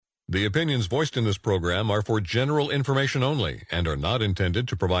The opinions voiced in this program are for general information only and are not intended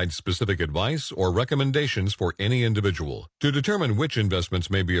to provide specific advice or recommendations for any individual. To determine which investments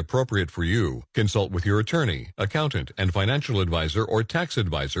may be appropriate for you, consult with your attorney, accountant, and financial advisor or tax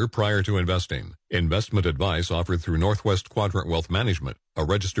advisor prior to investing. Investment advice offered through Northwest Quadrant Wealth Management, a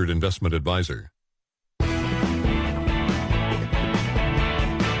registered investment advisor.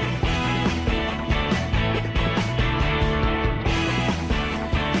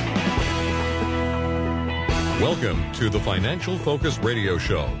 Welcome to the Financial Focus Radio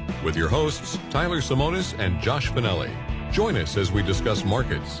Show with your hosts, Tyler Simonis and Josh Finelli. Join us as we discuss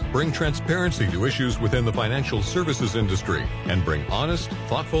markets, bring transparency to issues within the financial services industry, and bring honest,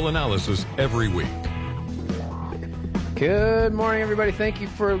 thoughtful analysis every week. Good morning, everybody. Thank you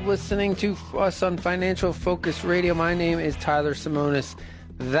for listening to us on Financial Focus Radio. My name is Tyler Simonis.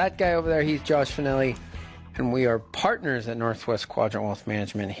 That guy over there, he's Josh Finelli. And we are partners at Northwest Quadrant Wealth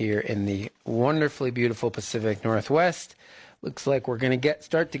Management here in the wonderfully beautiful Pacific Northwest. Looks like we're going to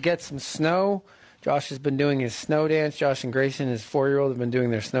start to get some snow. Josh has been doing his snow dance. Josh and Grayson, his 4-year-old, have been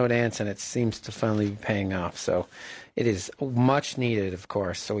doing their snow dance, and it seems to finally be paying off. So it is much needed, of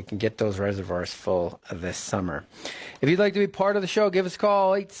course, so we can get those reservoirs full this summer. If you'd like to be part of the show, give us a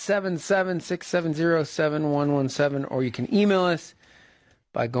call, 877-670-7117, or you can email us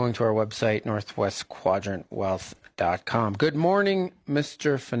by going to our website, northwestquadrantwealth.com. Good morning,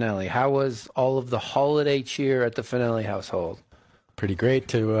 Mr. Finelli. How was all of the holiday cheer at the Finelli household? Pretty great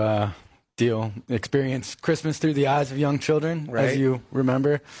to experience Christmas through the eyes of young children, right? As you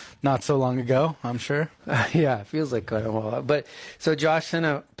remember, not so long ago, I'm sure. Yeah, it feels like quite a while. But so Josh sent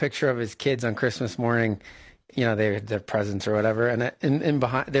a picture of his kids on Christmas morning. You know, their presents or whatever, and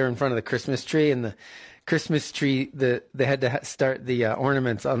behind, they were in front of the Christmas tree, and the Christmas tree, they had to start the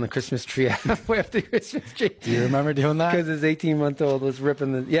ornaments on the Christmas tree halfway up the Christmas tree. Do you remember doing that? Because his 18-month-old was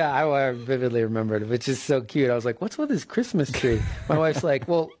ripping the... Yeah, I vividly remembered it, which is so cute. I was like, what's with his Christmas tree? My wife's like,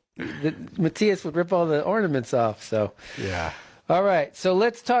 well, Matthias would rip all the ornaments off, so... Yeah. All right, so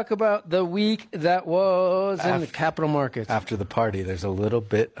let's talk about the week that was in the capital markets. After the party, there's a little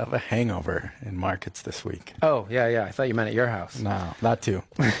bit of a hangover in markets this week. Oh, yeah. I thought you meant at your house. No, that too.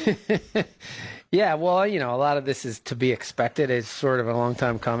 Yeah, well, you know, a lot of this is to be expected. It's sort of a long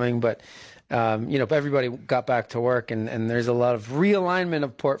time coming, but, everybody got back to work, and there's a lot of realignment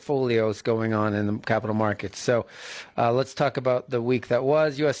of portfolios going on in the capital markets. So let's talk about the week that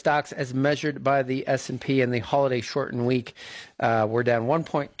was. U.S. stocks, as measured by the S&P and the holiday shortened week, were down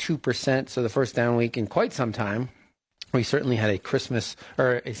 1.2%, so the first down week in quite some time. We certainly had a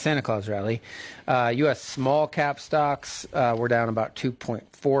Santa Claus rally. U.S. small cap stocks were down about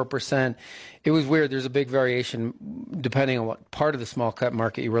 2.4%. It was weird. There's a big variation depending on what part of the small cap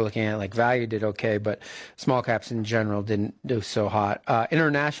market you were looking at. Like value did okay, but small caps in general didn't do so hot.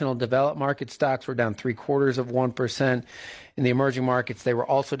 International developed market stocks were down 0.75%. In the emerging markets, they were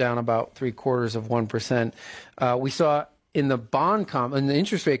also down about 0.75%. We saw in the in the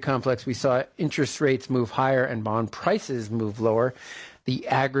interest rate complex, we saw interest rates move higher and bond prices move lower. The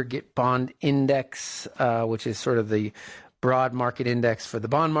aggregate bond index, which is sort of the broad market index for the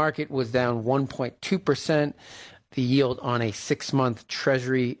bond market, was down 1.2%. The yield on a 6-month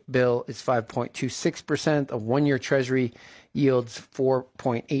Treasury bill is 5.26%. A 1-year Treasury yields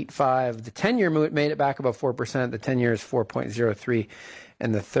 4.85. The 10-year made it back about 4%. The 10-year is 4.03.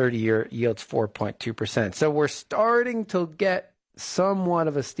 And the 30-year yields 4.2%. So we're starting to get somewhat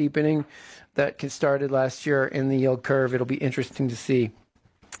of a steepening that started last year in the yield curve. It'll be interesting to see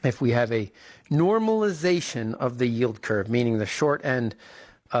if we have a normalization of the yield curve, meaning the short end,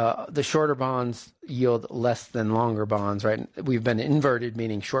 the shorter bonds yield less than longer bonds, right? We've been inverted,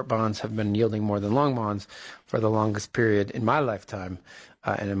 meaning short bonds have been yielding more than long bonds for the longest period in my lifetime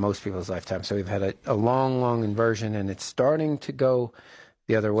and in most people's lifetime. So we've had a long inversion, and it's starting to go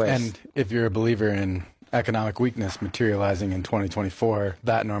the other way. And if you're a believer in economic weakness materializing in 2024,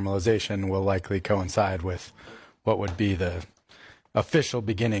 that normalization will likely coincide with what would be the official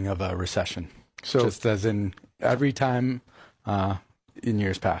beginning of a recession. So, just as in every time in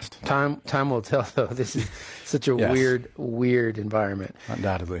years past. Time will tell, though. This is such a weird environment.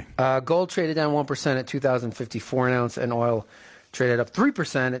 Undoubtedly. Gold traded down 1% at $2,054 an ounce, and oil traded up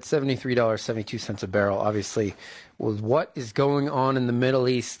 3% at $73.72 a barrel. Obviously, with what is going on in the Middle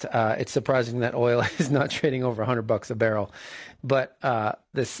East, it's surprising that oil is not trading over $100 a barrel. But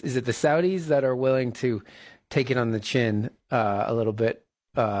is it the Saudis that are willing to take it on the chin a little bit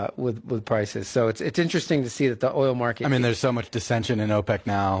with prices? So it's interesting to see that the oil market... I mean, there's so much dissension in OPEC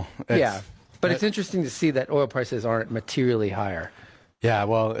now. But it's interesting to see that oil prices aren't materially higher. Yeah,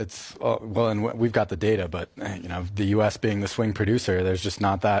 well, and we've got the data, but the U.S. being the swing producer, there's just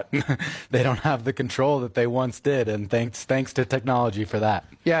not that. They don't have the control that they once did, and thanks to technology for that.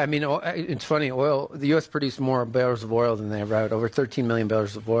 Yeah, I mean, it's funny. The U.S. produced more barrels of oil than they ever had, over 13 million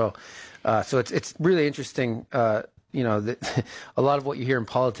barrels of oil. So it's really interesting. A lot of what you hear in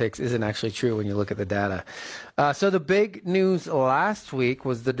politics isn't actually true when you look at the data. So the big news last week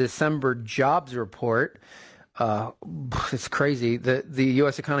was the December jobs report. It's crazy. The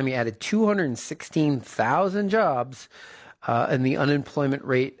U.S. economy added 216,000 jobs, and the unemployment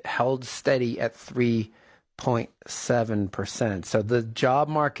rate held steady at 3.7%. So the job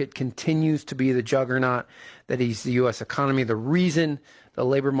market continues to be the juggernaut that is the U.S. economy. The reason the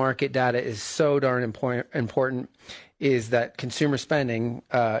labor market data is so darn important is that consumer spending,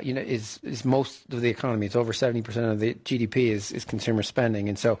 is most of the economy. It's over 70% of the GDP is consumer spending.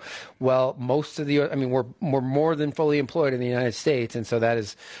 And so, most of we're more than fully employed in the United States. And so that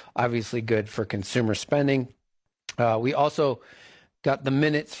is obviously good for consumer spending. We also got the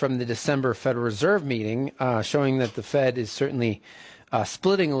minutes from the December Federal Reserve meeting showing that the Fed is certainly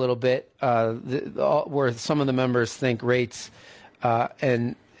splitting a little bit, where some of the members think rates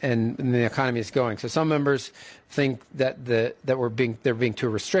and the economy is going. So some members think that they're being too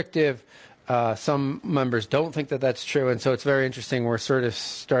restrictive. Some members don't think that that's true, and so it's very interesting. We're sort of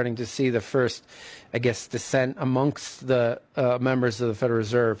starting to see the first, dissent amongst the members of the Federal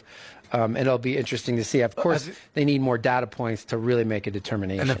Reserve. And it'll be interesting to see. Of course, they need more data points to really make a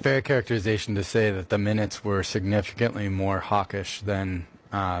determination. And a fair characterization to say that the minutes were significantly more hawkish than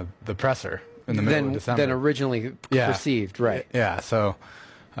the presser in the middle of December. Than originally perceived, right. Yeah, so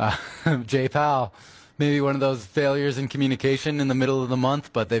Jay Powell, maybe one of those failures in communication in the middle of the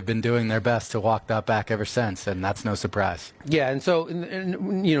month, but they've been doing their best to walk that back ever since, and that's no surprise. Yeah, and so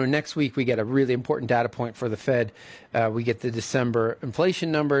next week we get a really important data point for the Fed. We get the December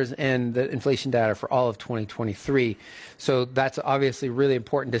inflation numbers and the inflation data for all of 2023. So that's obviously a really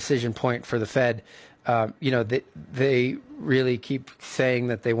important decision point for the Fed. They really keep saying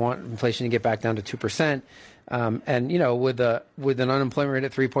that they want inflation to get back down to 2%. With an unemployment rate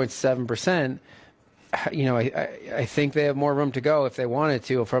at 3.7%, I think they have more room to go if they wanted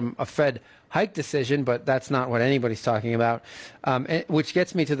to from a Fed hike decision, but that's not what anybody's talking about. Which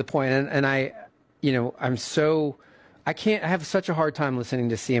gets me to the point, and I have such a hard time listening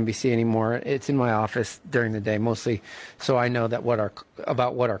to CNBC anymore. It's in my office during the day, mostly, so I know that what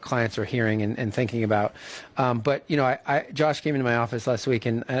our clients are hearing and thinking about. But Josh came into my office last week,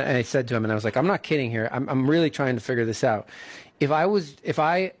 and I said to him, and I was like, I'm not kidding here. I'm really trying to figure this out. If I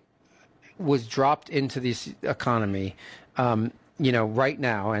was dropped into this economy, right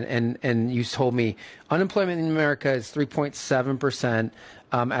now, and you told me unemployment in America is 3.7%.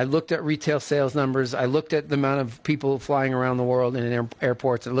 I looked at retail sales numbers. I looked at the amount of people flying around the world in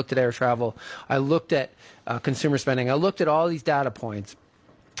airports. I looked at air travel. I looked at consumer spending. I looked at all these data points,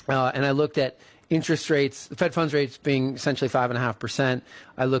 and I looked at interest rates, the Fed funds rates being essentially 5.5%.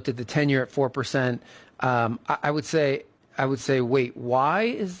 I looked at the 10-year at 4%. I would say, wait, why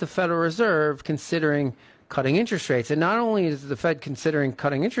is the Federal Reserve considering cutting interest rates? And not only is the Fed considering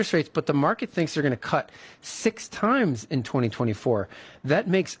cutting interest rates, but the market thinks they're going to cut 6 times in 2024. That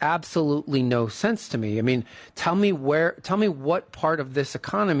makes absolutely no sense to me. I mean, tell me what part of this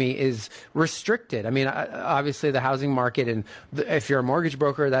economy is restricted. I mean, obviously the housing market, and if you're a mortgage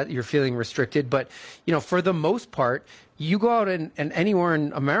broker, that you're feeling restricted. But, for the most part, you go out and anywhere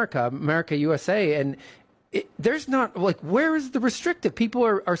in America, USA, and there's not, where is the restrictive? People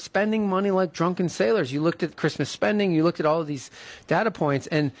are spending money like drunken sailors. You looked at Christmas spending, you looked at all of these data points.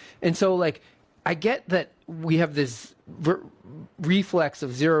 And so, I get that we have this reflex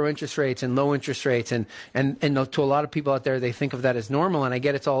of zero interest rates and low interest rates. And to a lot of people out there, they think of that as normal. And I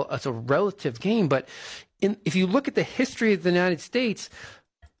get it's a relative game. But if you look at the history of the United States,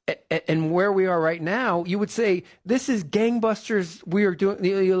 and where we are right now, you would say this is gangbusters. We are doing.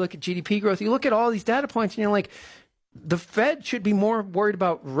 You look at GDP growth. You look at all these data points, and you're like, the Fed should be more worried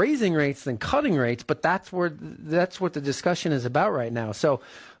about raising rates than cutting rates. But that's what the discussion is about right now. So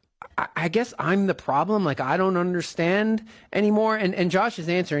I guess I'm the problem. I don't understand anymore. And Josh's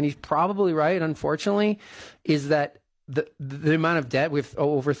answer, and he's probably right, unfortunately, is that the amount of debt, we have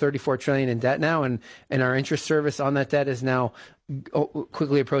over $34 trillion in debt now, and our interest service on that debt is now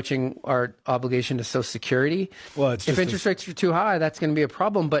quickly approaching our obligation to Social Security. Well, if interest rates are too high, that's going to be a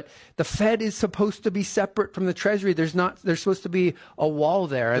problem. But the Fed is supposed to be separate from the Treasury. There's supposed to be a wall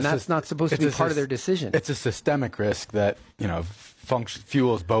there, and that's not supposed to be part of their decision. It's a systemic risk that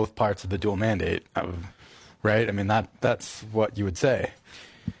fuels both parts of the dual mandate, right? I mean, that's what you would say.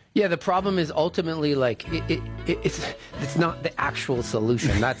 Yeah, the problem is ultimately like it's not the actual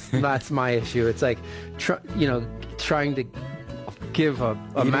solution. That's my issue. It's like trying to give a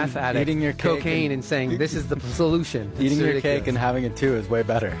meth addict cocaine and saying this is the solution. Eating your cake and having it too is way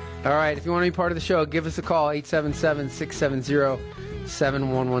better. All right, if you want to be part of the show, give us a call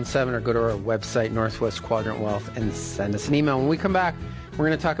 877-670-7117 or go to our website Northwest Quadrant Wealth and send us an email. When we come back, we're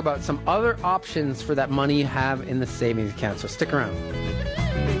going to talk about some other options for that money you have in the savings account. So stick around.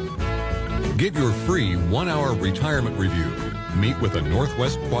 Get your free 1-hour retirement review. Meet with a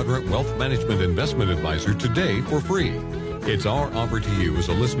Northwest Quadrant Wealth Management Investment Advisor today for free. It's our offer to you as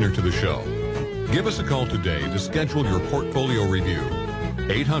a listener to the show. Give us a call today to schedule your portfolio review.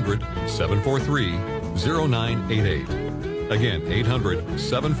 800-743-0988. Again,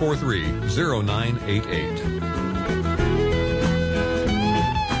 800-743-0988.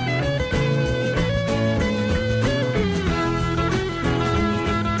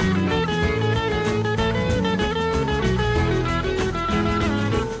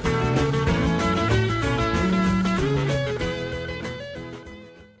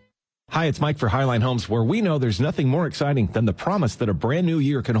 Hi, it's Mike for Highline Homes, where we know there's nothing more exciting than the promise that a brand new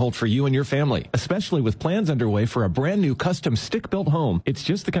year can hold for you and your family, especially with plans underway for a brand new custom stick-built home. It's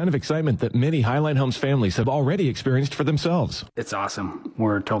just the kind of excitement that many Highline Homes families have already experienced for themselves. It's awesome.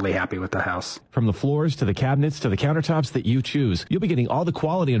 We're totally happy with the house. From the floors to the cabinets to the countertops that you choose, you'll be getting all the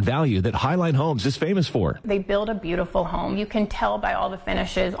quality and value that Highline Homes is famous for. They build a beautiful home. You can tell by all the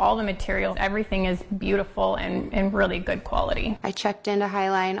finishes, all the materials, everything is beautiful and really good quality. I checked into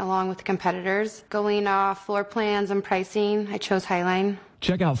Highline along with competitors. Going off floor plans and pricing, I chose Highline.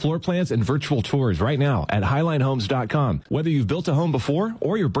 Check out floor plans and virtual tours right now at HighlineHomes.com. Whether you've built a home before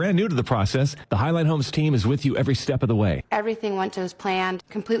or you're brand new to the process, the Highline Homes team is with you every step of the way. Everything went as planned,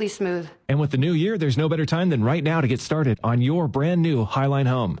 completely smooth. And with the new year, there's no better time than right now to get started on your brand new Highline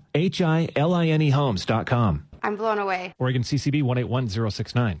home. HILINEHomes.com. I'm blown away. Oregon CCB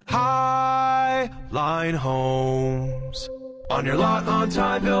 181069. Highline Homes. On your lot, on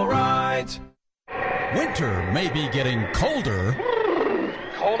time, bill right. Winter may be getting colder.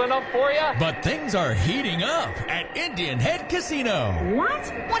 Cold enough for you? But things are heating up at Indian Head Casino.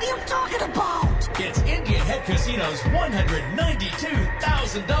 What? What are you talking about? It's Indian Head Casino's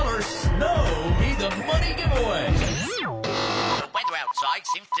 $192,000 Snow Me the Money giveaway. The weather outside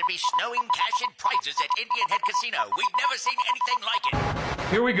seems to be snowing cash and prizes at Indian Head Casino. We've never seen anything like it.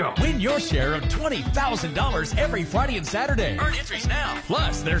 Here we go. Win your share of $20,000 every Friday and Saturday. Earn entries now.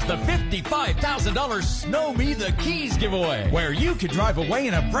 Plus, there's the $55,000 Snow Me the Keys giveaway, where you could drive away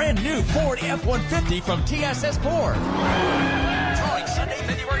in a brand new Ford F-150 from TSS Ford. Drawing Sunday,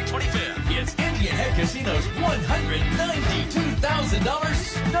 February 25th. It's Indian Head Casino's $192,000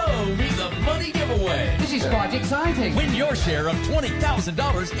 Snow Me the Money giveaway. This is quite exciting. Win your share of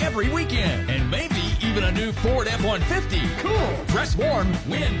 $20,000 every weekend, and maybe even a new Ford F-150. Cool. Dress warm,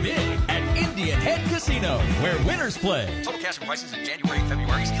 win big at Indian Head Casino, where winners play. Total cash and prices in January and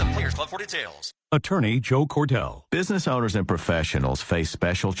February. See the Players Club for details. Attorney Joe Cordell. Business owners and professionals face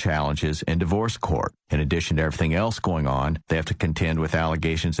special challenges in divorce court. In addition to everything else going on, they have to contend with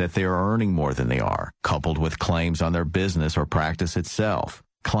allegations that they are earning more than they are, coupled with claims on their business or practice itself.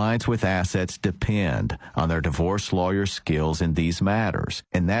 Clients with assets depend on their divorce lawyer's skills in these matters,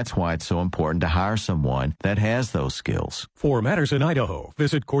 and that's why it's so important to hire someone that has those skills. For matters in Idaho,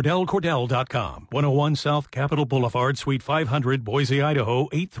 visit CordellCordell.com, 101 South Capitol Boulevard, Suite 500, Boise, Idaho,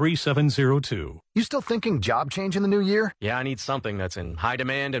 83702. You still thinking job change in the new year? Yeah, I need something that's in high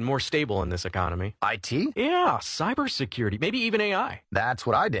demand and more stable in this economy. IT? Yeah, cybersecurity, maybe even AI. That's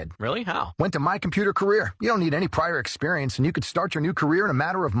what I did. Really? How? Went to My Computer Career. You don't need any prior experience, and you could start your new career in a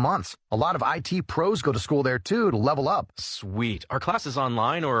matter of months. A lot of IT pros go to school there, too, to level up. Sweet. Are classes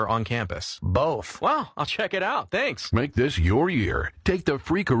online or on campus? Both. Wow, I'll check it out. Thanks. Make this your year. Take the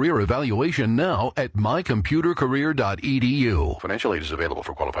free career evaluation now at mycomputercareer.edu. Financial aid is available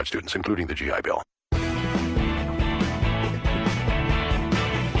for qualified students, including the GI Bill.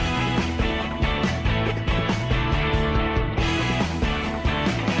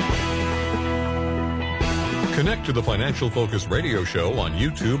 Connect to the Financial Focus radio show on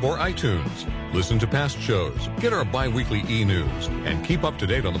YouTube or iTunes. Listen to past shows, get our bi-weekly e-news, and keep up to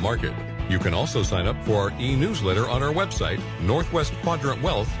date on the market. You can also sign up for our e-newsletter on our website,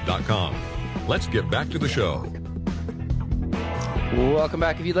 northwestquadrantwealth.com. Let's get back to the show. Welcome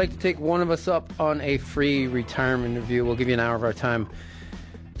back. If you'd like to take one of us up on a free retirement review, we'll give you an hour of our time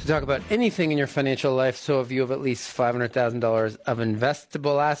to talk about anything in your financial life. So if you have at least $500,000 of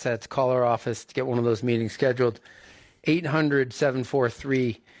investable assets, call our office to get one of those meetings scheduled.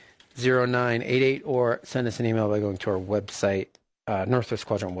 800-743-0988, or send us an email by going to our website,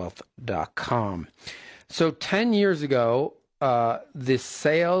 northwestquadrantwealth.com. So 10 years ago, the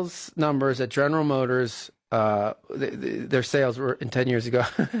sales numbers at General Motors, their sales were in 10 years ago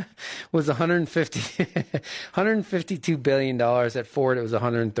was $152 billion. At Ford, it was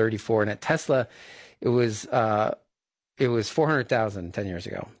 134, and at Tesla, it was 400,000 10 years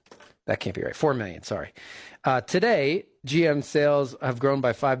ago. That can't be right. 4 million. Sorry. Today, GM sales have grown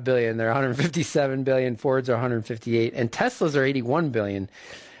by 5 billion. They're 157 billion. Fords are 158, and Teslas are 81 billion.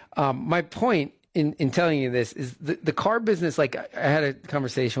 My point in telling you this is the car business. Like, I had a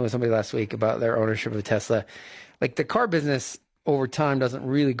conversation with somebody last week about their ownership of Tesla. Like, the car business over time doesn't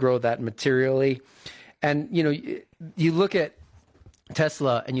really grow that materially. And, you know, you look at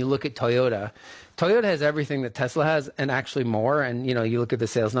Tesla and you look at Toyota. Toyota has everything that Tesla has and actually more. And, you know, you look at the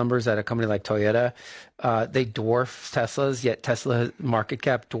sales numbers at a company like Toyota, they dwarf Tesla's, yet Tesla market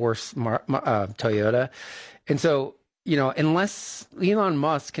cap dwarfs Toyota. And so, you know, unless Elon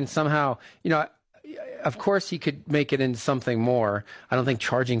Musk can somehow, you know, of course he could make it into something more. I don't think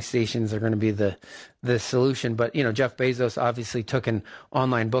charging stations are going to be the solution. But, you know, Jeff Bezos obviously took an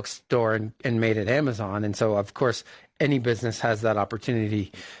online bookstore and made it Amazon. And so, of course, any business has that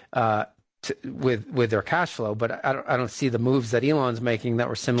opportunity with their cash flow, but I don't see the moves that Elon's making that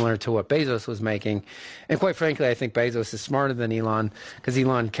were similar to what Bezos was making. And quite frankly, I think Bezos is smarter than Elon because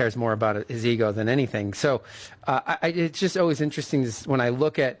Elon cares more about his ego than anything. So it's just always interesting when I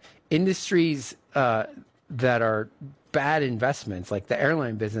look at industries that are bad investments. Like, the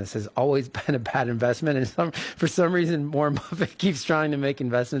airline business has always been a bad investment, and for some reason Warren Buffett keeps trying to make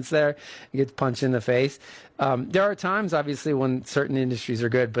investments there. He gets punched in the face. There are times, obviously, when certain industries are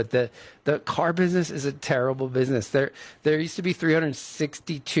good, but the car business is a terrible business. There used to be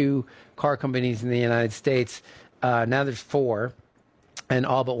 362 car companies in the United States. Now there's 4, and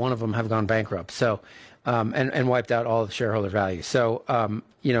all but one of them have gone bankrupt. So and wiped out all of the shareholder value. So,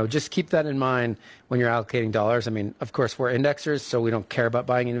 you know, just keep that in mind when you're allocating dollars. I mean, of course, we're indexers, so we don't care about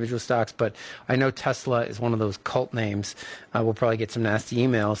buying individual stocks, but I know Tesla is one of those cult names. We'll probably get some nasty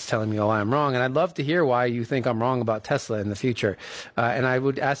emails telling me, I'm wrong. And I'd love to hear why you think I'm wrong about Tesla in the future. And I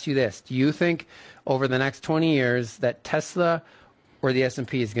would ask you this. Do you think over the next 20 years that Tesla or the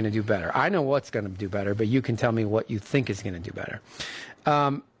S&P is going to do better? I know what's going to do better, but you can tell me what you think is going to do better.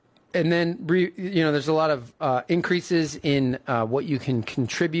 And then, you know, there's a lot of increases in what you can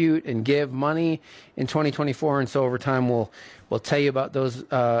contribute and give money in 2024. And so over time, we'll tell you about those.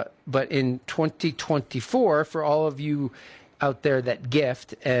 But in 2024, for all of you out there that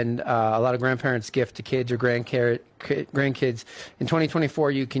gift, and a lot of grandparents gift to kids or grandkids, in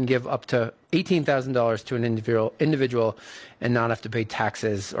 2024, you can give up to $18,000 to an individual and not have to pay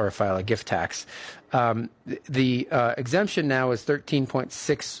taxes or file a gift tax. The exemption now is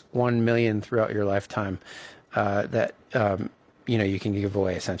 $13.61 million throughout your lifetime that you know, you can give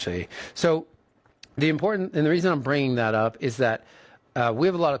away, essentially. So the reason I'm bringing that up is that we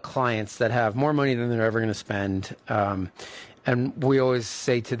have a lot of clients that have more money than they're ever going to spend. And we always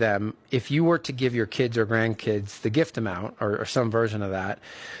say to them, if you were to give your kids or grandkids the gift amount or some version of that,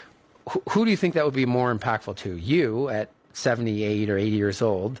 who do you think that would be more impactful to? You at 78 or 80 years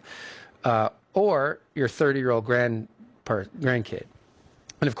old, or your 30-year-old grandkid?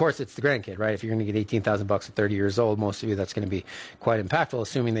 And of course, it's the grandkid, right? If you're going to get $18,000 at 30 years old, most of you, that's going to be quite impactful,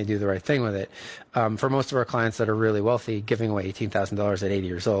 assuming they do the right thing with it. For most of our clients that are really wealthy, giving away $18,000 at 80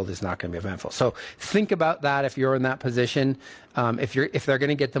 years old is not going to be eventful. So think about that if you're in that position. If they're going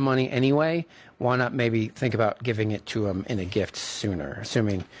to get the money anyway, why not maybe think about giving it to them in a gift sooner,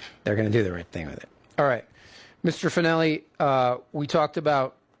 assuming they're going to do the right thing with it. All right, Mr. Finelli, we talked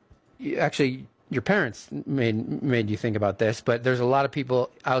about actually. Your parents made you think about this, but there's a lot of people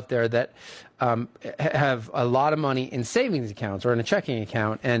out there that have a lot of money in savings accounts or in a checking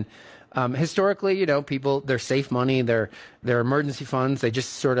account. And historically, you know, people, their safe money, their emergency funds, they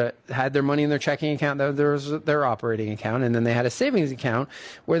just sort of had their money in their checking account. There was their operating account, and then they had a savings account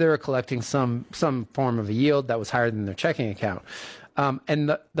where they were collecting some form of a yield that was higher than their checking account.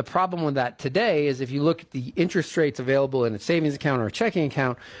 And the problem with that today is if you look at the interest rates available in a savings account or a checking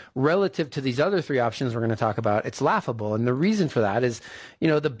account relative to these other 3 options we're going to talk about, it's laughable. And the reason for that is, you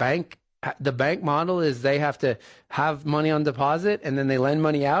know, the bank model is they have to have money on deposit and then they lend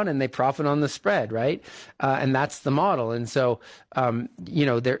money out and they profit on the spread, right? And that's the model. And so, you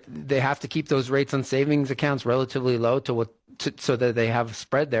know, they have to keep those rates on savings accounts relatively low so that they have a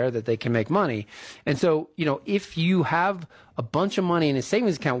spread there that they can make money. And so, you know, if you have a bunch of money in a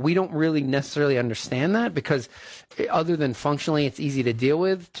savings account, we don't really necessarily understand that because other than functionally it's easy to deal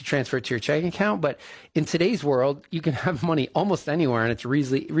with to transfer it to your checking account. But in today's world, you can have money almost anywhere and it's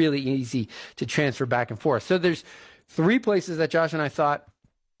really, really easy to transfer back and forth. So there's 3 places that Josh and I thought,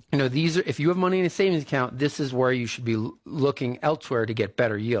 these are, if you have money in a savings account, this is where you should be looking elsewhere to get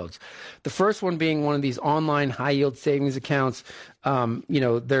better yields. The first one being one of these online high yield savings accounts.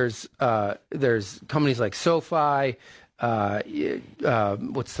 There's companies like SoFi.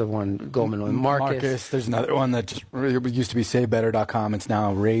 What's the one? Goldman one? Marcus. There's another one that just used to be SaveBetter.com. It's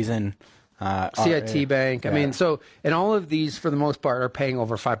now Raisin. CIT Bank. Yeah. I mean, and all of these, for the most part, are paying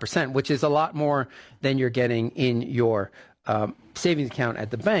over 5%, which is a lot more than you're getting in your savings account at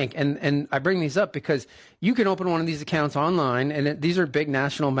the bank. And I bring these up because you can open one of these accounts online, and these are big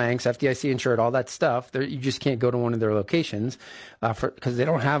national banks, FDIC insured, all that stuff. You just can't go to one of their locations because they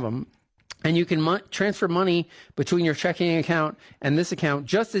don't have them. And you can transfer money between your checking account and this account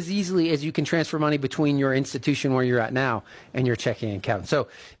just as easily as you can transfer money between your institution where you're at now and your checking account. So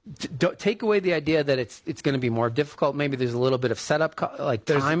take away the idea that it's going to be more difficult. Maybe there's a little bit of setup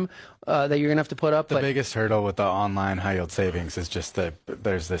time that you're going to have to put up. The biggest hurdle with the online high yield savings is just that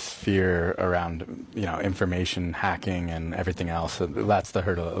there's this fear around information hacking and everything else. So that's the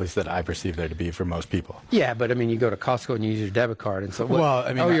hurdle, at least that I perceive there to be for most people. Yeah, but I mean, you go to Costco and you use your debit card, and so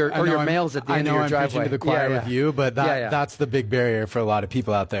your mail's at the end of your driveway. I'm preaching to the choir with you, but that's the big barrier for a lot of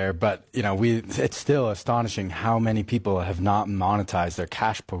people out there. But it's still astonishing how many people have not monetized their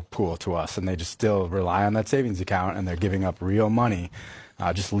cash pool to us, and they just still rely on that savings account, and they're giving up real money,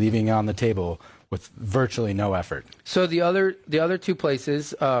 just leaving it on the table with virtually no effort. So the other 2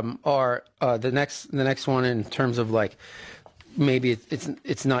 places are the next one in terms of maybe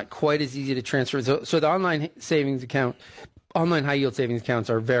it's not quite as easy to transfer. So the online savings account. Online high-yield savings accounts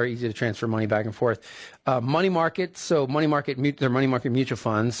are very easy to transfer money back and forth. Money markets, they're money market mutual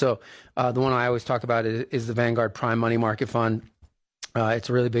funds. So the one I always talk about is the Vanguard Prime Money Market Fund. It's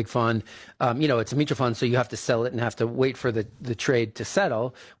a really big fund. It's a mutual fund, so you have to sell it and have to wait for the trade to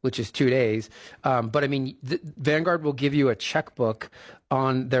settle, which is 2 days. But I mean, Vanguard will give you a checkbook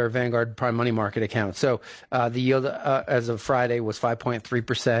on their Vanguard Prime Money Market account. So the yield as of Friday was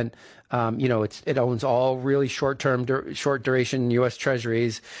 5.3%. It owns all really short duration U.S.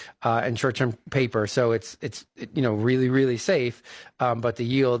 Treasuries and short-term paper. So it's really, really safe. But the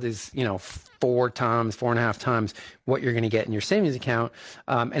yield is 4.5 times what you're going to get in your savings account.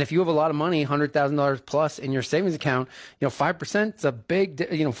 And if you have a lot of money, $100,000 plus in your savings account, 5% is a big,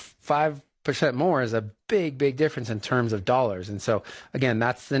 5% more is a big difference in terms of dollars. And so again,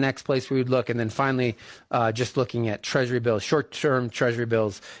 that's the next place we would look. And then finally, just looking at treasury bills, short-term treasury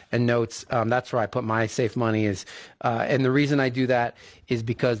bills and notes. That's where I put my safe money is. And the reason I do that is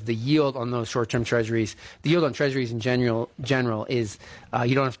because the yield on those short-term treasuries, the yield on treasuries in general is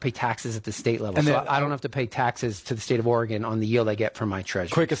you don't have to pay taxes at the state level. And so I don't have to pay taxes to the state of Oregon on the yield I get from my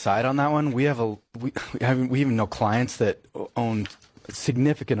treasury. Quick aside on that one, we even know clients that own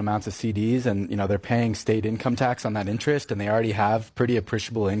significant amounts of CDs, and they're paying state income tax on that interest, and they already have pretty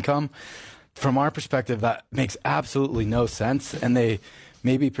appreciable income. From our perspective, that makes absolutely no sense, and they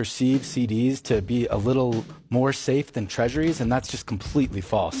maybe perceive CDs to be a little more safe than treasuries, and that's just completely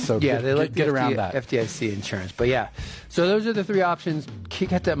false. So get around that. FDIC insurance. But yeah, so those are the 3 options.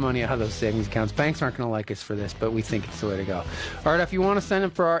 Get that money out of those savings accounts. Banks aren't going to like us for this, but we think it's the way to go. All right, if you want to sign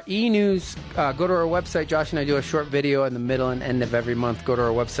up for our e-news, go to our website. Josh and I do a short video in the middle and end of every month. Go to our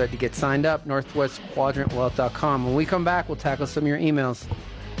website to get signed up, northwestquadrantwealth.com. When we come back, we'll tackle some of your emails.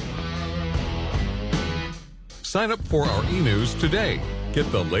 Sign up for our e-news today. Get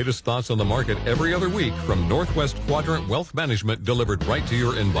the latest thoughts on the market every other week from Northwest Quadrant Wealth Management delivered right to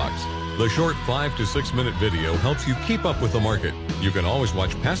your inbox. The short 5 to 6 minute video helps you keep up with the market. You can always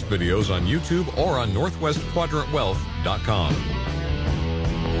watch past videos on YouTube or on northwestquadrantwealth.com.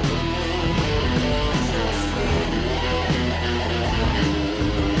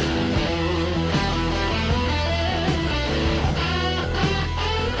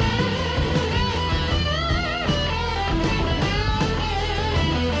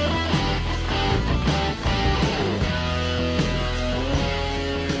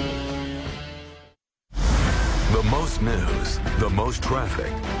 News, the most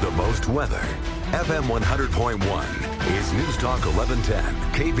traffic, the most weather. FM 100.1 is News Talk 1110,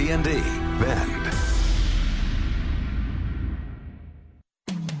 KBND, Bend.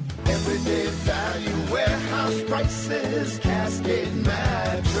 Everyday value, warehouse prices, Cascade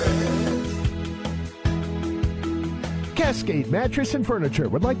Mattress. Cascade Mattress and Furniture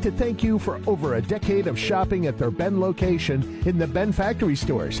would like to thank you for over a decade of shopping at their Bend location in the Bend Factory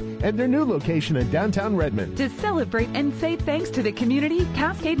Stores and their new location in downtown Redmond. To celebrate and say thanks to the community,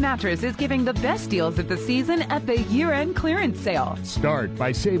 Cascade Mattress is giving the best deals of the season at the year-end clearance sale. Start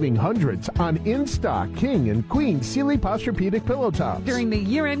by saving hundreds on in-stock King and Queen Sealy Posturepedic pillow tops. During the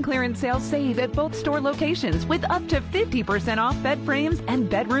year-end clearance sale, save at both store locations with up to 50% off bed frames and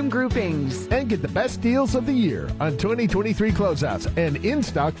bedroom groupings. And get the best deals of the year on 2023 closeouts and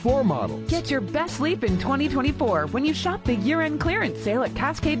in-stock floor models. Get your best sleep in 2024 when you shop the year-end clearance sale at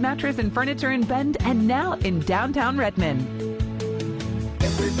Cascade Mattress and Furniture in Bend and now in downtown Redmond.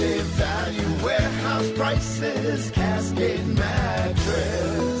 Everyday value, warehouse prices, Cascade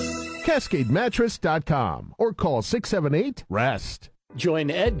Mattress. CascadeMattress.com or call 678-REST. Join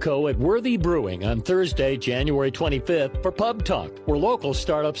Edco at Worthy Brewing on Thursday, January 25th for Pub Talk, where local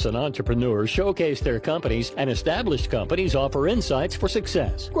startups and entrepreneurs showcase their companies and established companies offer insights for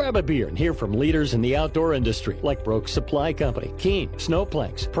success. Grab a beer and hear from leaders in the outdoor industry like Brooks Supply Company, Keen,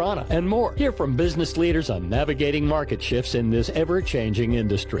 Snowplanks, Prana, and more. Hear from business leaders on navigating market shifts in this ever-changing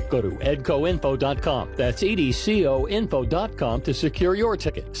industry. Go to edcoinfo.com. That's edcoinfo.com to secure your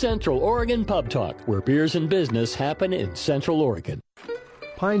ticket. Central Oregon Pub Talk, where beers and business happen in Central Oregon.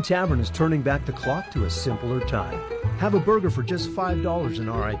 Pine Tavern is turning back the clock to a simpler time. Have a burger for just $5 in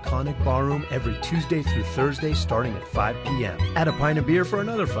our iconic barroom every Tuesday through Thursday starting at 5 p.m. Add a pint of beer for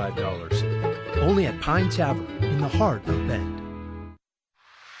another $5. Only at Pine Tavern in the heart of Bend.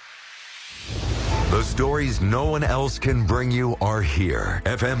 The stories no one else can bring you are here.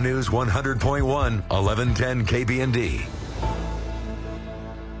 FM News 100.1, 1110 KBND.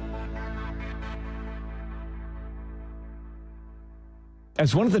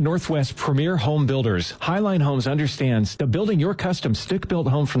 As one of the Northwest's premier home builders, Highline Homes understands that building your custom stick-built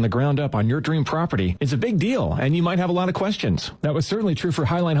home from the ground up on your dream property is a big deal, and you might have a lot of questions. That was certainly true for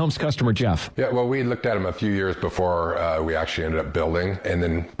Highline Homes customer Jeff. Yeah, well, we looked at them a few years before we actually ended up building, and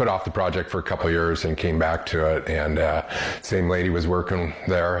then put off the project for a couple of years and came back to it. And same lady was working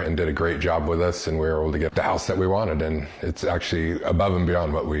there and did a great job with us, and we were able to get the house that we wanted, and it's actually above and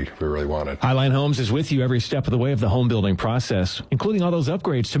beyond what we really wanted. Highline Homes is with you every step of the way of the home building process, including all those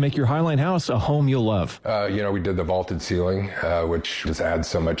upgrades to make your Highline house a home you'll love. We did the vaulted ceiling, which just adds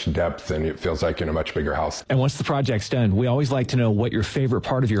so much depth, and it feels like in a much bigger house. And once the project's done, we always like to know what your favorite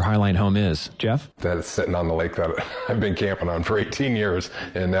part of your Highline home is. Jeff? That it's sitting on the lake that I've been camping on for 18 years,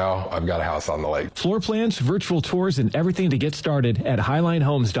 and now I've got a house on the lake. Floor plans, virtual tours, and everything to get started at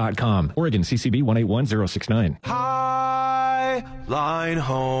HighlineHomes.com. Oregon CCB 181069. Highline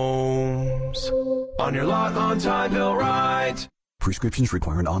Homes. On your lot, on time, bill right. Prescriptions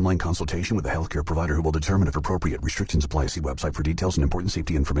require an online consultation with a healthcare provider who will determine if appropriate. Restrictions apply. See website for details and important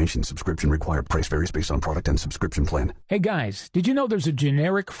safety information. Subscription required. Price varies based on product and subscription plan. Hey guys, did you know there's a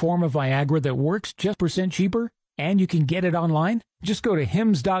generic form of Viagra that works just % cheaper? And you can get it online? Just go to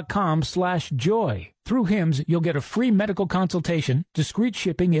hims.com/joy. Through Hims, you'll get a free medical consultation, discreet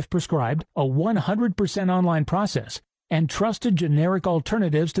shipping if prescribed, a 100% online process, and trusted generic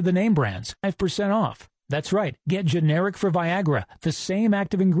alternatives to the name brands, 5% off. That's right. Get generic for Viagra, the same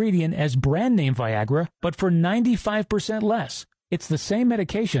active ingredient as brand name Viagra, but for 95% less. It's the same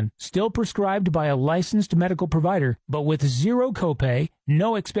medication, still prescribed by a licensed medical provider, but with zero copay,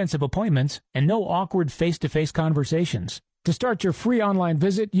 no expensive appointments, and no awkward face-to-face conversations. To start your free online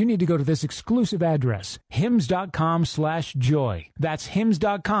visit, you need to go to this exclusive address, hims.com/joy. That's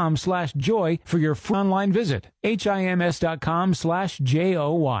hims.com/joy for your free online visit,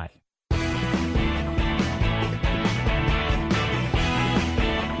 hims.com/joy.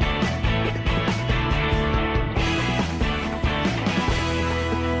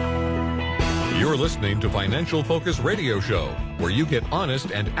 You're listening to Financial Focus Radio Show, where you get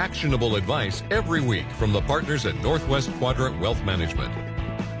honest and actionable advice every week from the partners at Northwest Quadrant Wealth Management.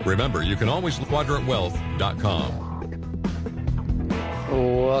 Remember, you can always quadrantwealth.com.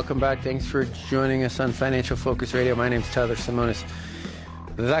 Welcome back. Thanks for joining us on Financial Focus Radio. My name's Tyler Simonis.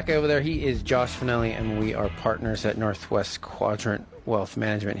 That guy over there, he is Josh Finelli, and we are partners at Northwest Quadrant Wealth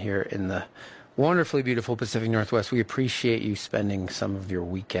Management here in the wonderfully beautiful Pacific Northwest. We appreciate you spending some of your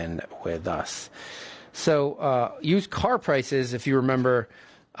weekend with us. So used car prices, if you remember,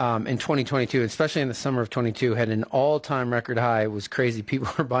 in 2022, especially in the summer of 22, had an all-time record high. It was crazy. People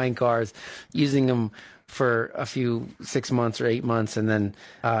were buying cars, using them for a few 6 months or 8 months, and then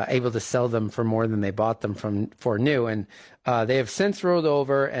able to sell them for more than they bought them for new. And they have since rolled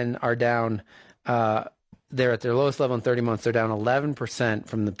over and are down. They're at their lowest level in 30 months. They're down 11%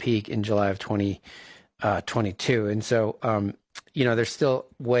 from the peak in July of 2022. And so, they're still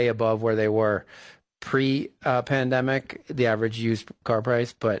way above where they were pre-pandemic, the average used car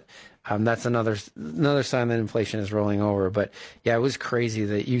price, but that's another sign that inflation is rolling over. But yeah, it was crazy.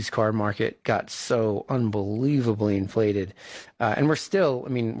 The used car market got so unbelievably inflated, and we're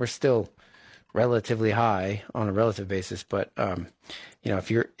still relatively high on a relative basis. But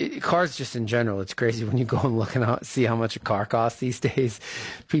if you're cars just in general, it's crazy when you go and look and see how much a car costs these days.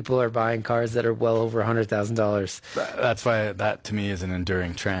 People are buying cars that are well over $100,000. That's why that to me is an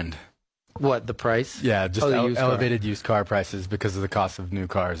enduring trend. What, the price? Yeah, just elevated used car prices because of the cost of new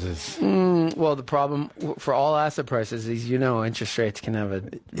cars is... well, the problem for all asset prices is, interest rates can have a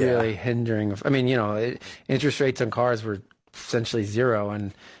really hindering... interest rates on cars were essentially zero,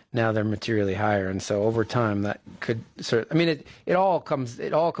 and now they're materially higher. And so over time, that could it all comes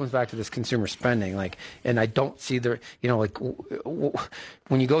back to this consumer spending. And I don't see when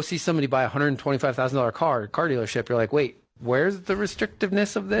you go see somebody buy a $125,000 car dealership, you're like, wait, where's the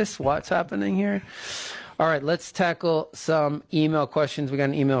restrictiveness of this? What's happening here? All right, let's tackle some email questions. We got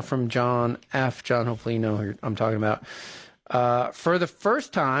an email from John F. John, hopefully you know who I'm talking about. For the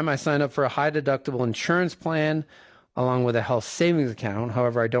first time, I signed up for a high-deductible insurance plan along with a health savings account.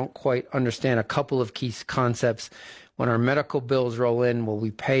 However, I don't quite understand a couple of key concepts. When our medical bills roll in, will we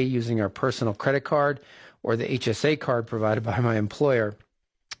pay using our personal credit card or the HSA card provided by my employer?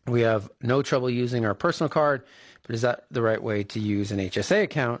 We have no trouble using our personal card, but is that the right way to use an HSA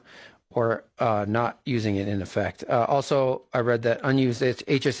account or not using it in effect? Also, I read that unused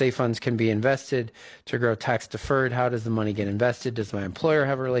HSA funds can be invested to grow tax deferred. How does the money get invested? Does my employer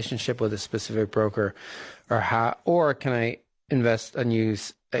have a relationship with a specific broker, or can I invest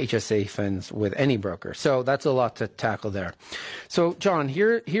unused HSA funds with any broker? So that's a lot to tackle there. So John,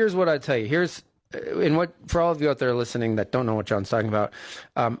 here's what I'd tell you. For all of you out there listening that don't know what John's talking about,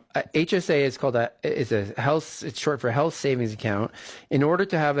 HSA it's short for health savings account. In order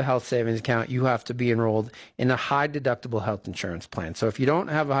to have a health savings account, you have to be enrolled in a high deductible health insurance plan. So if you don't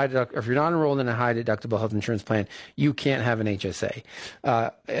have if you're not enrolled in a high deductible health insurance plan, you can't have an HSA.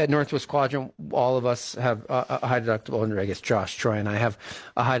 At Northwest Quadrant, all of us have a high deductible, and I guess Josh, Troy, and I have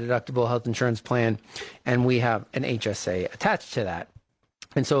a high deductible health insurance plan, and we have an HSA attached to that.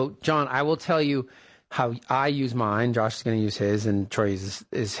 And so, John, I will tell you how I use mine. Josh is going to use his, and Troy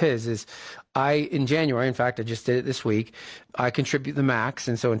is his. In January, in fact, I just did it this week, I contribute the max.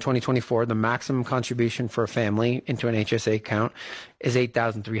 And so in 2024, the maximum contribution for a family into an HSA account is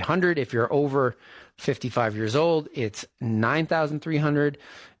 $8,300. If you're over 55 years old, it's $9,300.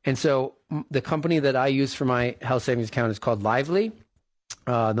 And so the company that I use for my health savings account is called Lively.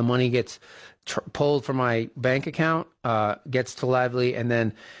 The money gets pulled from my bank account, gets to Lively, and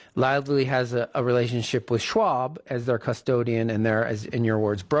then Lively has a relationship with Schwab as their custodian and their, as in your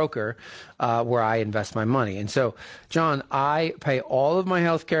words, broker, where I invest my money. And so, John, I pay all of my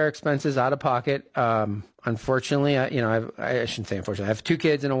healthcare expenses out of pocket. Unfortunately, I shouldn't say unfortunately. I have 2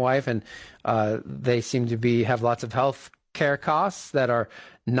 kids and a wife, and they seem to have lots of health care costs that are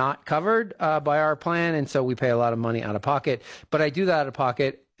not covered by our plan, and so we pay a lot of money out of pocket. But I do that out of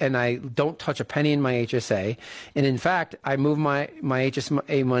pocket, and I don't touch a penny in my HSA. And in fact, I move my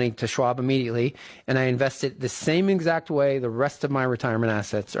HSA money to Schwab immediately, and I invest it the same exact way the rest of my retirement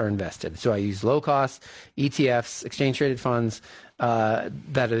assets are invested. So I use low-cost ETFs, exchange-traded funds, that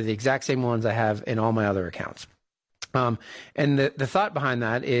are the exact same ones I have in all my other accounts. And the thought behind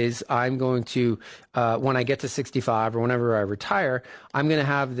that is I'm going to, when I get to 65 or whenever I retire, I'm going to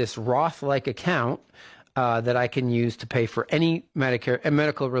have this Roth-like account that I can use to pay for any Medicare and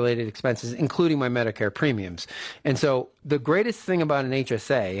medical-related expenses, including my Medicare premiums. And so the greatest thing about an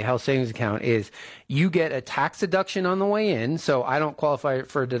HSA, a health savings account, is you get a tax deduction on the way in. So I don't qualify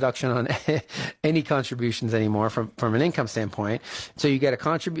for a deduction on any contributions anymore from an income standpoint. So you get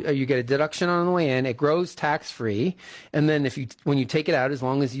a deduction on the way in. It grows tax-free, and then when you take it out, as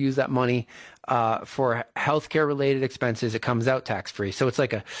long as you use that money for healthcare-related expenses, it comes out tax-free. So it's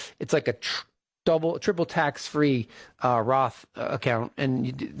like a triple tax-free Roth account,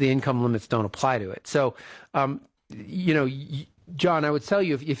 and the income limits don't apply to it. So, John, I would tell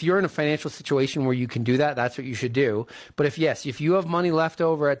you, if you're in a financial situation where you can do that, that's what you should do. But if you have money left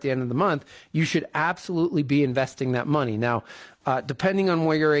over at the end of the month, you should absolutely be investing that money. Now, depending on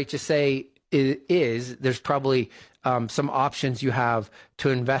where your HSA is, there's probably some options you have to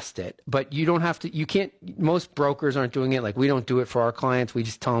invest it. But you don't have to, you can't, most brokers aren't doing it. Like we don't do it for our clients. We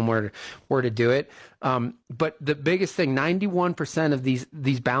just tell them where to do it. But the biggest thing, 91% of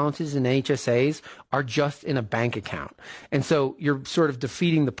these balances in HSAs are just in a bank account. And so you're sort of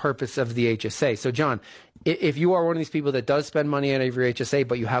defeating the purpose of the HSA. So John, if you are one of these people that does spend money out of your HSA,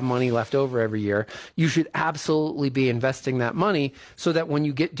 but you have money left over every year, you should absolutely be investing that money so that when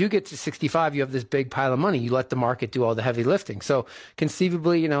you do get to 65, you have this big pile of money. You let the market do all the heavy lifting. So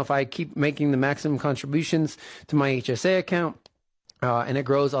conceivably, if I keep making the maximum contributions to my HSA account, and it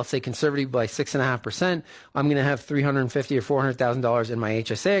grows, I'll say conservatively by 6.5%, I'm going to have $350,000 or $400,000 in my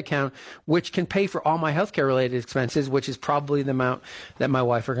HSA account, which can pay for all my healthcare related expenses, which is probably the amount that my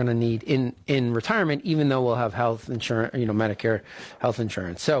wife are going to need in retirement, even though we'll have health insurance, Medicare health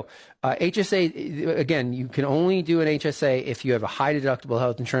insurance. So HSA, again, you can only do an HSA if you have a high deductible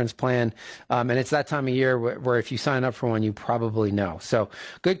health insurance plan. And it's that time of year where if you sign up for one, you probably know. So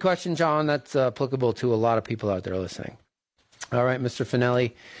good question, John. That's applicable to a lot of people out there listening. All right, Mr.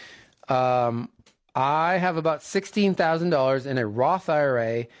 Finelli. I have about $16,000 in a Roth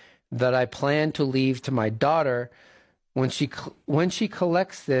IRA that I plan to leave to my daughter. When she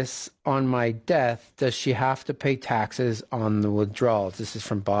collects this on my death, does she have to pay taxes on the withdrawals? This is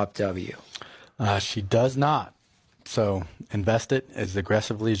from Bob W. She does not. So invest it as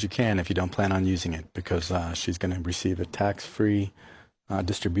aggressively as you can if you don't plan on using it, because she's going to receive a tax-free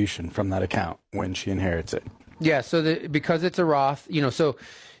distribution from that account when she inherits it. Yeah, so because it's a Roth, so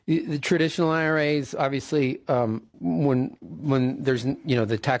the traditional IRAs, obviously, when there's,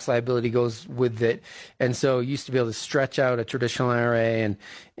 the tax liability goes with it. And so you used to be able to stretch out a traditional IRA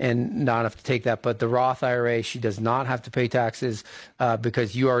and not have to take that. But the Roth IRA, she does not have to pay taxes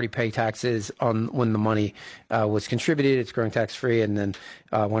because you already pay taxes on when the money was contributed. It's growing tax-free. And then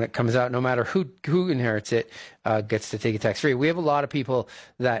when it comes out, no matter who inherits it, gets to take it tax-free. We have a lot of people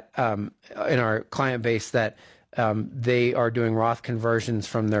that in our client base that they are doing Roth conversions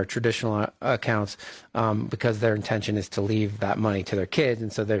from their traditional accounts because their intention is to leave that money to their kids.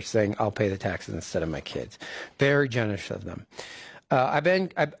 And so they're saying, I'll pay the taxes instead of my kids. Very generous of them.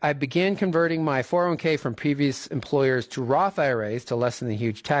 I began converting my 401k from previous employers to Roth IRAs to lessen the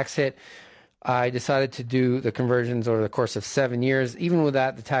huge tax hit. I decided to do the conversions over the course of 7 years. Even with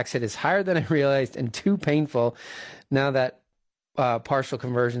that, the tax hit is higher than I realized and too painful. Now that partial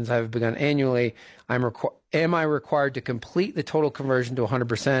conversions have begun annually, am I required to complete the total conversion to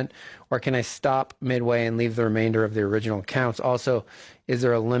 100%, or can I stop midway and leave the remainder of the original accounts? Also, is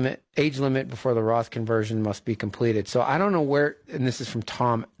there a age limit before the Roth conversion must be completed? So I don't know where, and this is from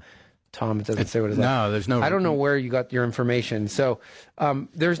Tom. Tom, it doesn't say what it is. No, there's no. I don't know where you got your information. So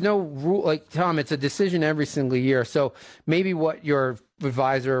there's no rule. Like, Tom, it's a decision every single year. So maybe what your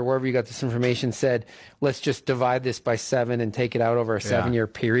advisor or wherever you got this information said, let's just divide this by 7 and take it out over a 7-year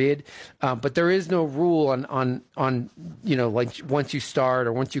period. But there is no rule on like once you start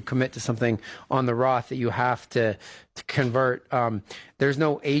or once you commit to something on the Roth that you have to convert. There's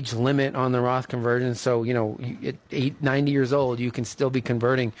no age limit on the Roth conversion. So, at 90 years old, you can still be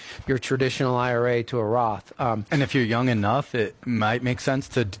converting your traditional IRA to a Roth. And if you're young enough, it might make sense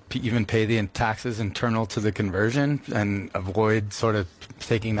to even pay the taxes internal to the conversion and avoid sort of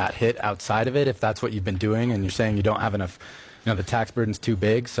taking that hit outside of it if that's what you've been doing and you're saying you don't have enough, the tax burden's too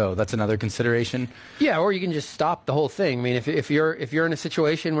big, so that's another consideration. Yeah, or you can just stop the whole thing. I mean, if you're in a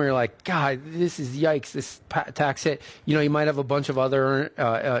situation where you're like, God, this is yikes, this tax hit, you might have a bunch of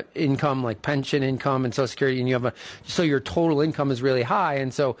other income like pension income and Social Security, and so your total income is really high,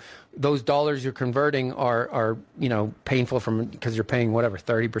 and so those dollars you're converting are painful because you're paying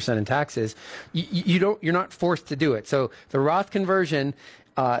 30% in taxes. You're not forced to do it. So the Roth conversion,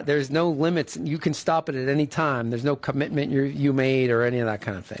 there's no limits. You can stop it at any time. There's no commitment you made or any of that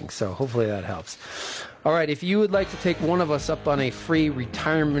kind of thing. So hopefully that helps. All right, if you would like to take one of us up on a free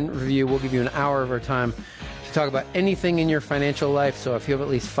retirement review, we'll give you an hour of our time to talk about anything in your financial life. So if you have at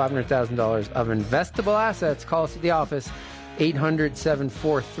least $500,000 of investable assets, call us at the office,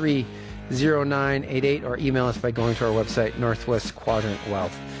 800-743-0988, or email us by going to our website,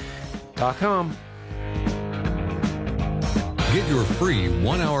 northwestquadrantwealth.com. Get your free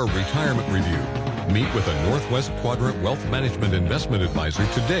 1-hour retirement review. Meet with a Northwest Quadrant Wealth Management investment advisor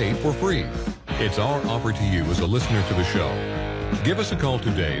today for free. It's our offer to you as a listener to the show. Give us a call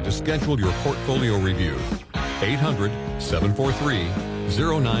today to schedule your portfolio review.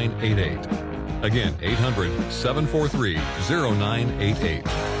 800-743-0988. Again, 800-743-0988.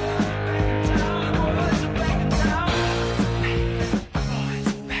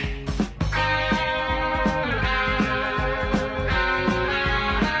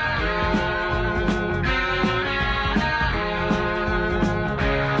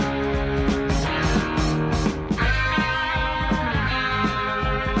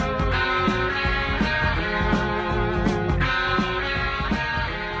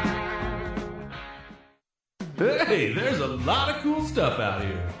 lot of cool stuff out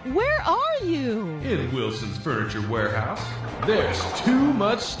here. Where are you? In Wilson's Furniture Warehouse. There's too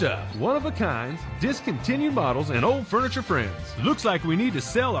much stuff. One-of-a-kinds, discontinued models, and old furniture friends. Looks like we need to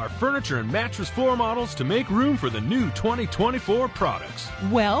sell our furniture and mattress floor models to make room for the new 2024 products.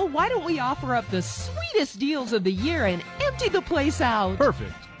 Well, why don't we offer up the sweetest deals of the year and empty the place out?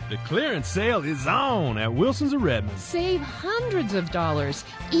 Perfect. The clearance sale is on at Wilson's of Redmond. Save hundreds of dollars,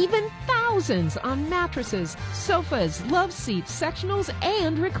 even thousands on mattresses, sofas, love seats, sectionals,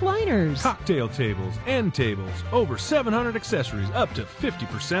 and recliners. Cocktail tables, end tables, over 700 accessories, up to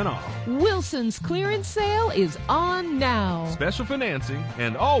 50% off. Wilson's clearance sale is on now. Special financing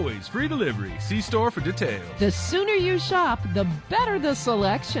and always free delivery. See store for details. The sooner you shop, the better the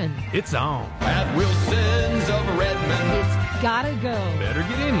selection. It's on. At Wilson's of Redmond. It's gotta go. Better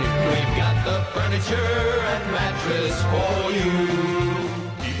get in here. We've got the furniture and mattress for you.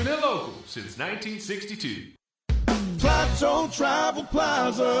 Keeping it local since 1962. Plateau Travel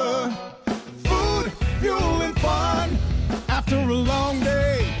Plaza. Food, fuel, and fun. After a long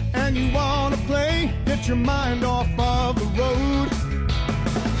day and you want to play, get your mind off of the road.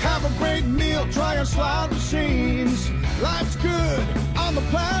 Have a great meal, try our slot machines. Life's good on the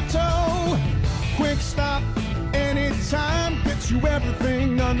Plateau. Quick stop anytime, gets you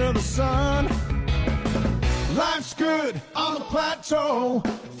everything under the sun. Life's good on the Plateau.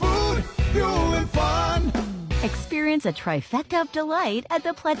 Food, fuel, and fun. Experience a trifecta of delight at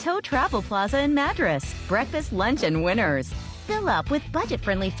the Plateau Travel Plaza in Madras. Breakfast, lunch, and winners. Fill up with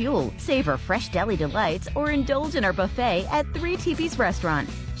budget-friendly fuel, savor fresh deli delights, or indulge in our buffet at 3 TV's restaurant.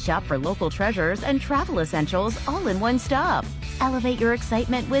 Shop for local treasures and travel essentials all in one stop. Elevate your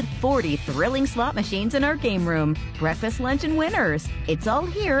excitement with 40 thrilling slot machines in our game room. Breakfast, lunch, and winners. It's all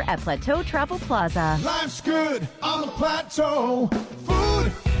here at Plateau Travel Plaza. Life's good on the Plateau.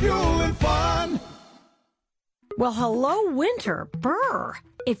 Food, fuel, and fun. Well, hello, winter. Brr.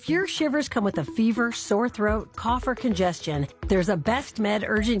 If your shivers come with a fever, sore throat, cough, or congestion, there's a Best Med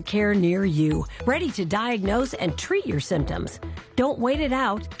urgent care near you, ready to diagnose and treat your symptoms. Don't wait it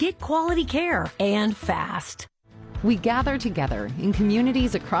out. Get quality care, and fast. We gather together in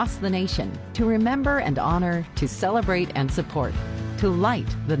communities across the nation to remember and honor, to celebrate and support, to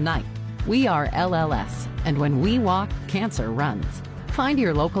light the night. We are LLS, and when we walk, cancer runs. Find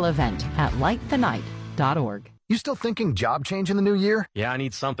your local event at lightthenight.org. You still thinking job change in the new year? Yeah, I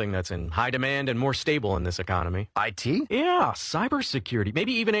need something that's in high demand and more stable in this economy. IT? Yeah, cybersecurity,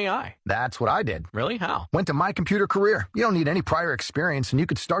 maybe even AI. That's what I did. Really? How? Went to My Computer Career. You don't need any prior experience, and you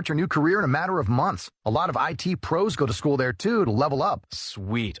could start your new career in a matter of months. A lot of IT pros go to school there, too, to level up.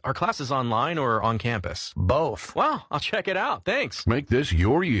 Sweet. Are classes online or on campus? Both. Wow, I'll check it out. Thanks. Make this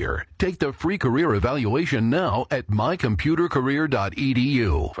your year. Take the free career evaluation now at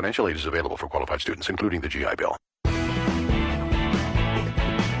mycomputercareer.edu. Financial aid is available for qualified students, including the GI Bill.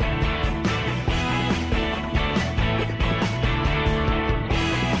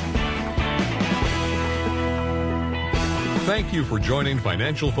 Thank you for joining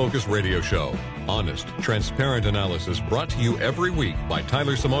Financial Focus Radio Show. Honest, transparent analysis brought to you every week by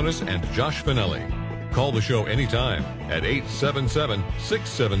Tyler Simonis and Josh Finelli. Call the show anytime at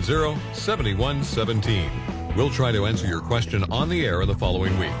 877-670-7117. We'll try to answer your question on the air in the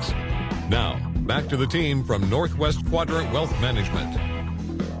following weeks. Now, back to the team from Northwest Quadrant Wealth Management.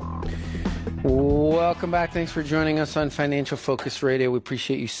 Welcome back. Thanks for joining us on Financial Focus Radio. We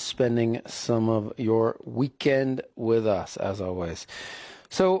appreciate you spending some of your weekend with us, as always.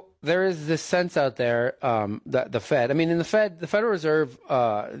 So there is this sense out there that the Fed, the Federal Reserve,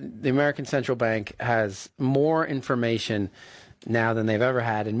 the American Central Bank has more information now than they've ever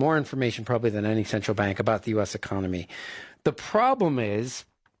had, and more information probably than any central bank about the U.S. economy. The problem is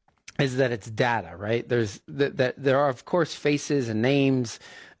that it's data, right? There are, of course, faces and names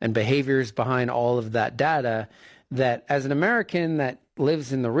and behaviors behind all of that data that, as an American that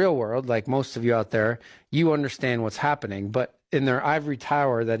lives in the real world, like most of you out there, you understand what's happening. But in their ivory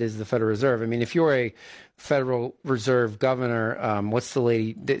tower, that is the Federal Reserve. I mean, if you're a Federal Reserve governor, what's the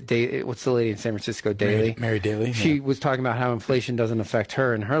lady in San Francisco, Daly? Mary Daly. She was talking about how inflation doesn't affect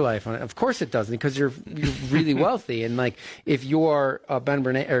her in her life. Of course it doesn't, because you're really wealthy. And like, if you're Ben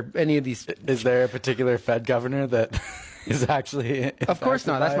Bernanke or any of these, is there a particular Fed governor that is actually? Of course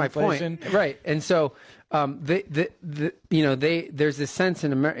not. That's my point. Right. And so, there's this sense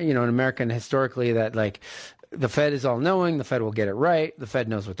in America and historically that like, the Fed is all-knowing. The Fed will get it right. The Fed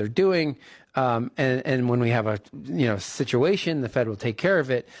knows what they're doing, and when we have a situation, the Fed will take care of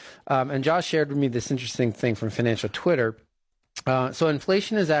it. And Josh shared with me this interesting thing from Financial Twitter. So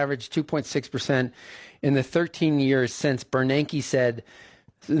inflation has averaged 2.6% in the 13 years since Bernanke said,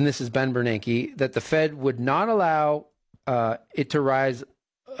 and this is Ben Bernanke, that the Fed would not allow it to rise,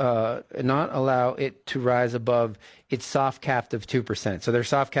 not allow it to rise above its soft cap of 2%. So their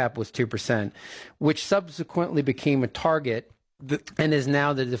soft cap was 2%, which subsequently became a target and is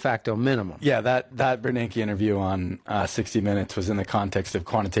now the de facto minimum. Yeah, that Bernanke interview on 60 Minutes was in the context of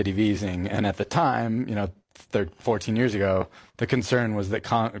quantitative easing. And at the time, 14 years ago, the concern was that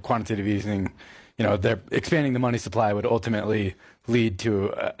quantitative easing, they're expanding the money supply would ultimately lead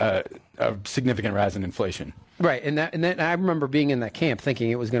to a significant rise in inflation. Right, and then I remember being in that camp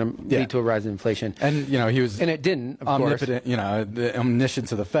thinking it was going to lead to a rise in inflation, and he was, and it didn't. Of omnipotent, course. The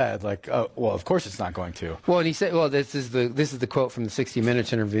omniscience of the Fed, like, well, of course it's not going to. Well, and he said, well, this is the quote from the 60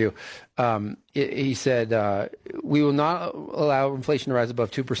 Minutes interview. He said, "We will not allow inflation to rise above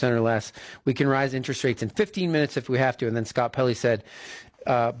 2% or less. We can rise interest rates in 15 minutes if we have to." And then Scott Pelley said,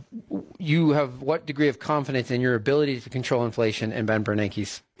 "You have what degree of confidence in your ability to control inflation?" And Ben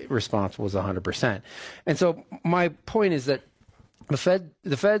Bernanke's response was 100%. And so my point is that the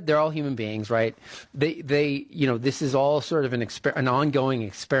Fed, they're all human beings, right? They, this is all sort of an ongoing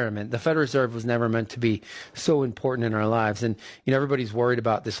experiment. The Federal Reserve was never meant to be so important in our lives. And, everybody's worried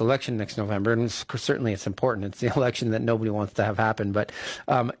about this election next November. And certainly it's important. It's the election that nobody wants to have happen. But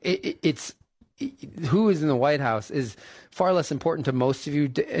it's who is in the White House is far less important to most of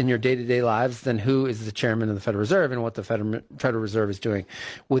you in your day-to-day lives than who is the chairman of the Federal Reserve and what the Federal Reserve is doing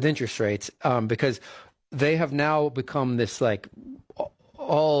with interest rates, because they have now become this like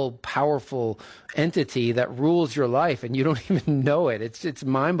all-powerful entity that rules your life, and you don't even know it. It's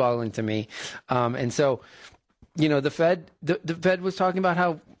mind-boggling to me. And so, the Fed was talking about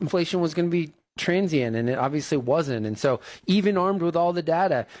how inflation was going to be transient, and it obviously wasn't. And so even armed with all the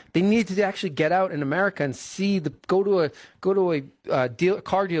data, they need to actually get out in America and see go to a car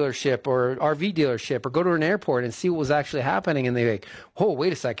dealership or RV dealership or go to an airport and see what was actually happening. And they're like, oh,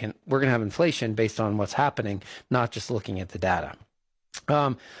 wait a second, we're going to have inflation based on what's happening, not just looking at the data.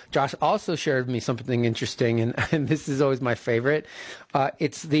 Josh also shared with me something interesting, and this is always my favorite.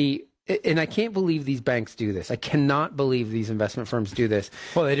 And I can't believe these banks do this. I cannot believe these investment firms do this.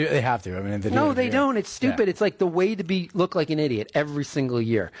 Well, they do. They have to. I mean, they don't. It's stupid. Yeah. It's like the way to look like an idiot every single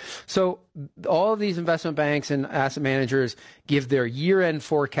year. So all of these investment banks and asset managers give their year-end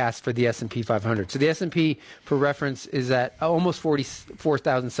forecast for the S&P 500. So the S&P, for reference, is at almost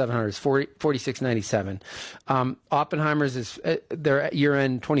 44,700. It's 4697. Oppenheimer's is their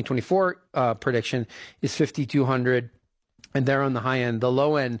year-end 2024 prediction is 5,200. And they're on the high end. The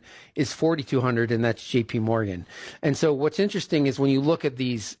low end is 4,200, and that's JP Morgan. And so what's interesting is when you look at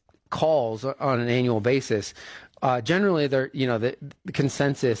these calls on an annual basis, generally they're, the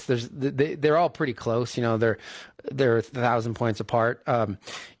consensus, they're all pretty close. They're 1,000 points apart.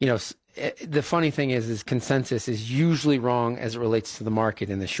 The funny thing is consensus is usually wrong as it relates to the market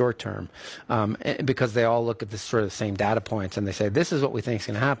in the short term, because they all look at the sort of the same data points and they say, this is what we think is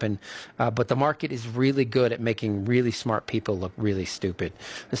going to happen. But the market is really good at making really smart people look really stupid,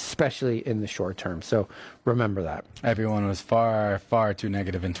 especially in the short term. So remember that. Everyone was far, far too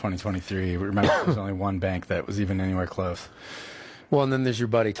negative in 2023. Remember, there was only one bank that was even anywhere close. Well, and then there's your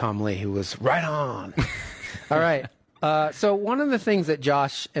buddy Tom Lee, who was right on. All right. So one of the things that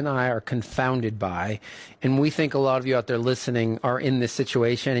Josh and I are confounded by, and we think a lot of you out there listening are in this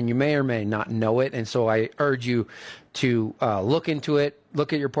situation, and you may or may not know it, and so I urge you to look into it,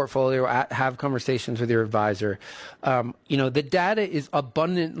 look at your portfolio, have conversations with your advisor. The data is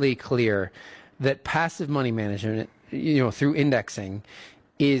abundantly clear that passive money management, through indexing,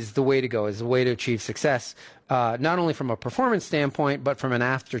 is the way to go, is the way to achieve success, not only from a performance standpoint, but from an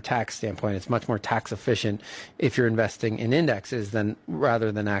after-tax standpoint. It's much more tax efficient if you're investing in indexes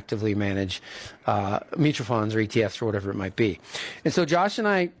rather than actively manage mutual funds or ETFs or whatever it might be. And so Josh and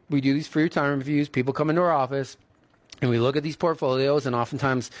I, we do these free retirement reviews. People come into our office, and we look at these portfolios, and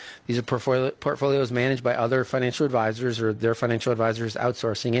oftentimes these are portfolios managed by other financial advisors, or their financial advisors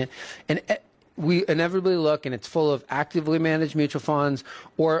outsourcing it. And we inevitably look, and it's full of actively managed mutual funds,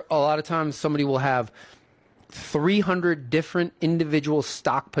 or a lot of times somebody will have 300 different individual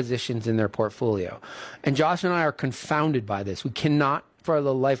stock positions in their portfolio. And Josh and I are confounded by this. We cannot, for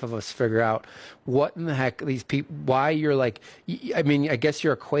the life of us, figure out what in the heck these people, why you're like, I guess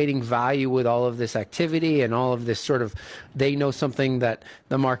you're equating value with all of this activity and all of this sort of, they know something that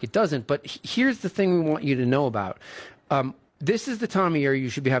the market doesn't. But here's the thing we want you to know about. This is the time of year you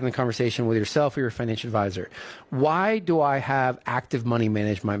should be having a conversation with yourself or your financial advisor. Why do I have active money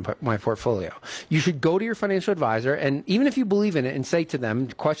manage my portfolio? You should go to your financial advisor, and even if you believe in it, and say to them,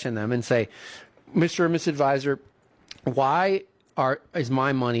 question them and say, Mr. or Miss Advisor, why is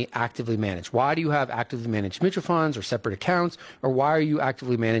my money actively managed? Why do you have actively managed mutual funds or separate accounts, or why are you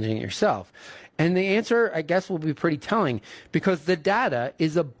actively managing it yourself? And the answer, I guess, will be pretty telling, because the data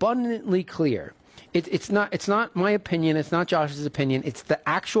is abundantly clear. It's not my opinion. It's not Josh's opinion. It's the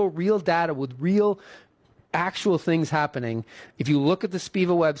actual real data with real actual things happening. If you look at the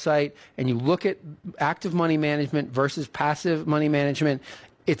SPIVA website and you look at active money management versus passive money management,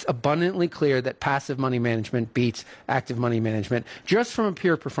 it's abundantly clear that passive money management beats active money management just from a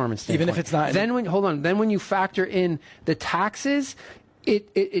pure performance standpoint. Even if it's not. Then when you factor in the taxes,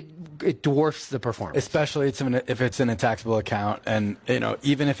 it dwarfs the performance. Especially if it's in a taxable account, and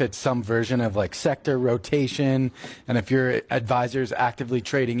even if it's some version of like sector rotation, and if your advisor's actively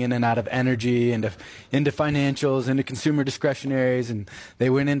trading in and out of energy, into financials, into consumer discretionaries, and they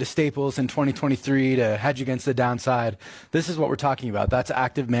went into staples in 2023 to hedge against the downside. This is what we're talking about. That's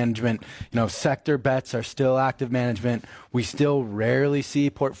active management. Sector bets are still active management. We still rarely see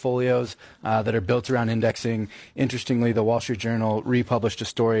portfolios that are built around indexing. Interestingly, the Wall Street Journal republished a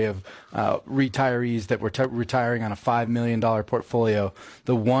story of retirees that were retiring on a $5 million portfolio.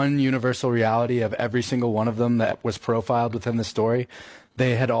 The one universal reality of every single one of them that was profiled within the story,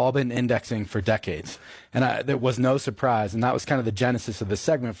 they had all been indexing for decades. And there was no surprise. And that was kind of the genesis of this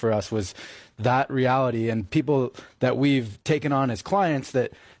segment for us, was that reality. And people that we've taken on as clients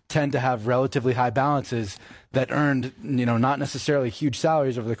that tend to have relatively high balances that earned, not necessarily huge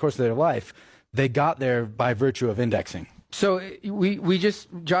salaries over the course of their life, they got there by virtue of indexing. So we just,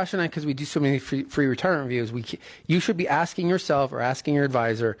 Josh and I, because we do so many free retirement reviews, you should be asking yourself or asking your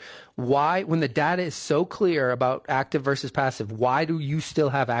advisor, why, when the data is so clear about active versus passive, why do you still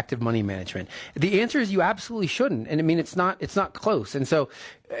have active money management? The answer is you absolutely shouldn't. And I mean, it's not close. And so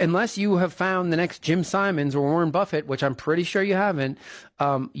unless you have found the next Jim Simons or Warren Buffett, which I'm pretty sure you haven't,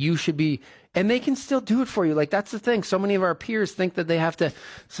 you should be. And they can still do it for you. Like, that's the thing. So many of our peers think that they have to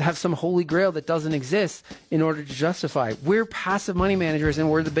have some holy grail that doesn't exist in order to justify. We're passive money managers,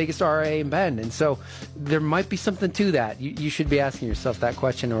 and we're the biggest RIA in Bend. And so there might be something to that. You should be asking yourself that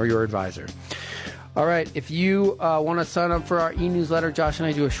question, or your advisor. All right. If you want to sign up for our e-newsletter, Josh and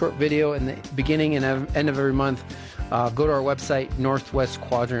I do a short video in the beginning and end of every month. Go to our website,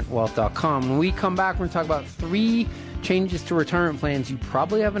 northwestquadrantwealth.com. When we come back, we're going to talk about 3 changes to retirement plans you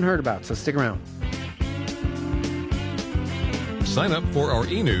probably haven't heard about, so stick around. Sign up for our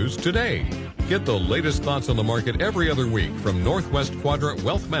e-news today. Get the latest thoughts on the market every other week from Northwest Quadrant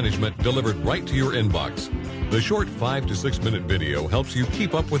Wealth Management, delivered right to your inbox. The short 5 to 6 minute video helps you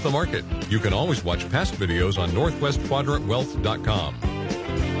keep up with the market. You can always watch past videos on northwestquadrantwealth.com.